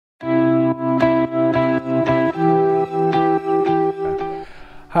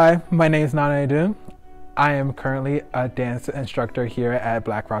Hi, my name is Nana Edu. I am currently a dance instructor here at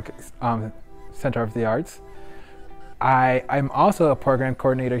Black Rock Center of the Arts. I'm also a program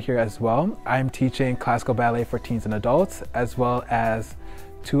coordinator here as well. I'm teaching classical ballet for teens and adults, as well as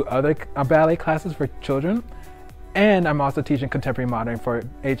 2 other ballet classes for children. And I'm also teaching contemporary modern for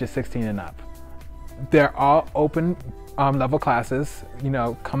ages 16 and up. They're all open level classes. You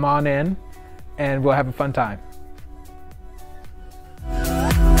know, come on in and we'll have a fun time.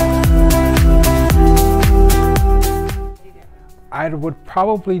 I would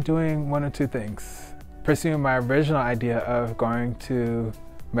probably doing 1 or 2 things. Pursuing my original idea of going to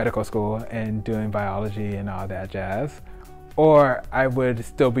medical school and doing biology and all that jazz. Or I would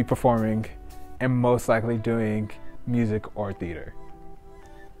still be performing and most likely doing music or theater.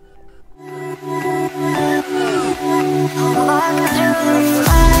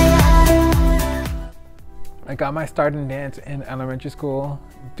 I got my start in dance in elementary school,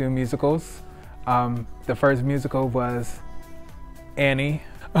 doing musicals. The first musical was Annie.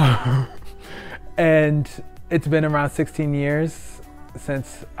 And it's been around 16 years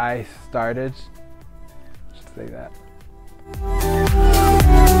since I started. Just say that.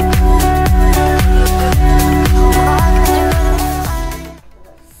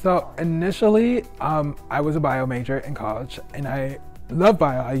 So initially, I was a bio major in college, and I love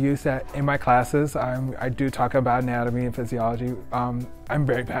bio. I use that in my classes. I do talk about anatomy and physiology. I'm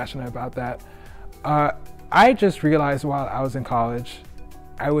very passionate about that. I just realized while I was in college,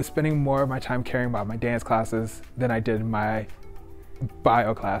 I was spending more of my time caring about my dance classes than I did my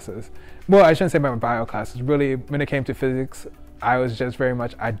bio classes. Well, I shouldn't say my bio classes. Really, when it came to physics, I was just very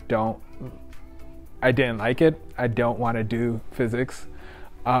much, I didn't like it. I don't want to do physics.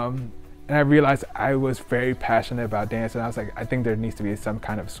 And I realized I was very passionate about dance, and I was like, I think there needs to be some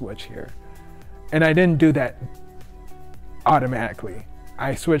kind of switch here. And I didn't do that automatically.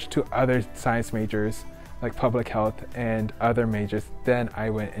 I switched to other science majors, like public health and other majors. Then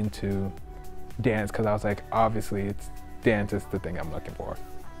I went into dance because I was like, obviously dance is the thing I'm looking for.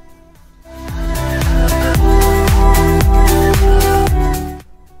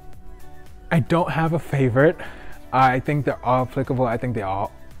 I don't have a favorite. I think they're all applicable. I think they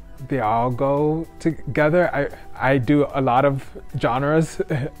all go together. I do a lot of genres,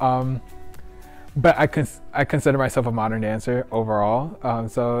 but I consider myself a modern dancer overall.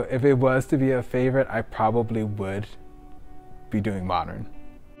 So if it was to be a favorite, I probably would be doing modern.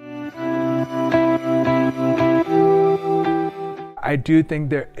 I do think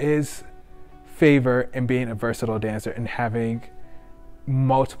there is favor in being a versatile dancer and having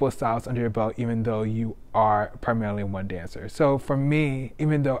multiple styles under your belt, even though you are primarily one dancer. So for me,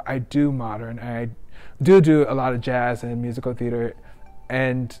 even though I do modern, I do a lot of jazz and musical theater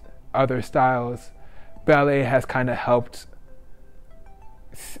and other styles, ballet has kind of helped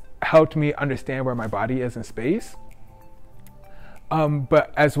me understand where my body is in space.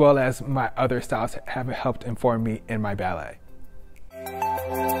 But as well as my other styles have helped inform me in my ballet.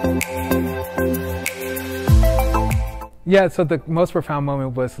 Yeah, so the most profound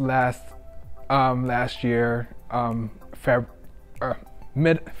moment was last year,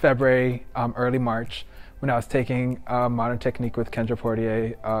 mid-February, early March, when I was taking modern technique with Kendra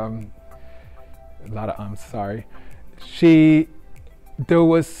Portier. A lot of sorry. There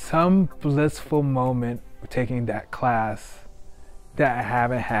was some blissful moment taking that class that I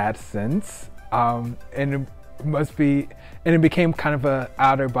haven't had since, and it became kind of a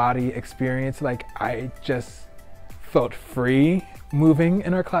outer body experience. Like I just felt free moving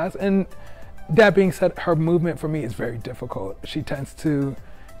in her class. And that being said, her movement for me is very difficult. She tends to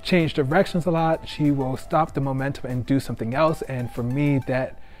change directions a lot. She will stop the momentum and do something else. And for me,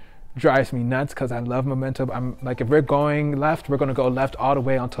 that drives me nuts because I love momentum. I'm like, if we're going left, we're gonna go left all the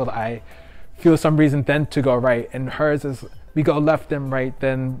way until I feel some reason then to go right. And hers is, we go left, then right,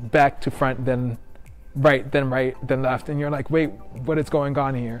 then back to front, then right, then left. And you're like, wait, what is going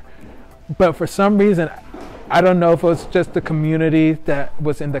on here? But for some reason, I don't know if it was just the community that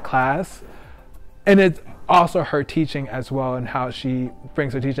was in the class, and it's also her teaching as well and how she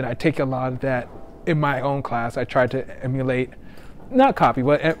brings her teaching. I take a lot of that in my own class. I try to emulate, not copy,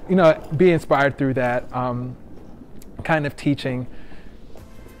 but be inspired through that kind of teaching,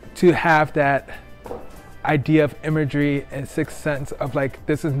 to have that idea of imagery and sixth sense of like,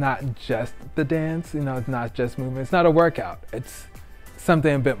 this is not just the dance, it's not just movement, it's not a workout, it's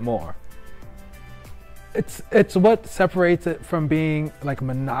something a bit more. It's what separates it from being like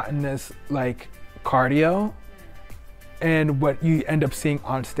monotonous, like cardio, and what you end up seeing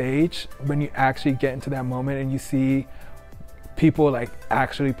on stage when you actually get into that moment and you see people like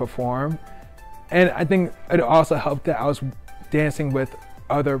actually perform. And I think it also helped that I was dancing with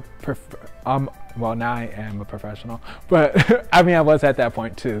well, now I am a professional, but I mean, I was at that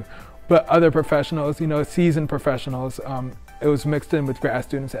point too. But other professionals, you know, seasoned professionals, it was mixed in with grad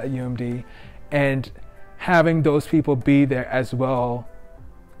students at UMD, and having those people be there as well,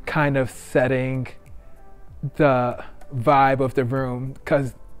 kind of setting the vibe of the room,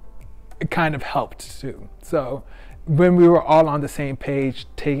 because it kind of helped too. So when we were all on the same page,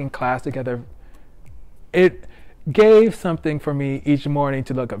 taking class together, it gave something for me each morning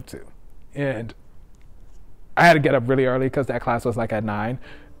to look up to. And I had to get up really early because that class was like at 9,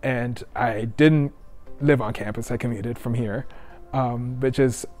 and I didn't live on campus. I commuted from here, which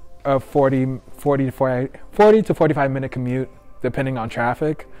is a 40 to 45 minute commute, depending on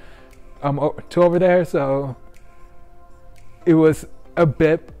traffic, to over there. So it was a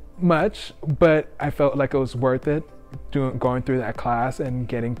bit much, but I felt like it was worth it going through that class and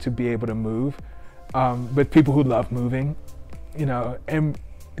getting to be able to move with people who love moving, you know. And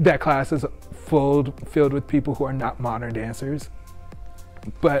that class is filled with people who are not modern dancers,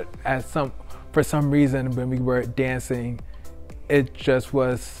 but for some reason when we were dancing, it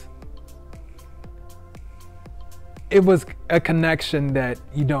was a connection that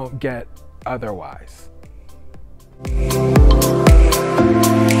you don't get otherwise.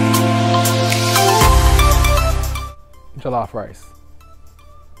 Jollof rice.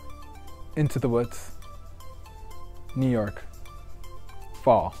 Into the Woods. New York.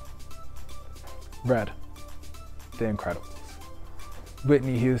 Fall. Red. The Incredibles.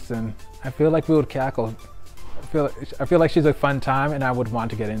 Whitney Houston. I feel like we would cackle. I feel like she's a fun time, and I would want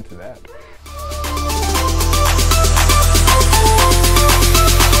to get into that.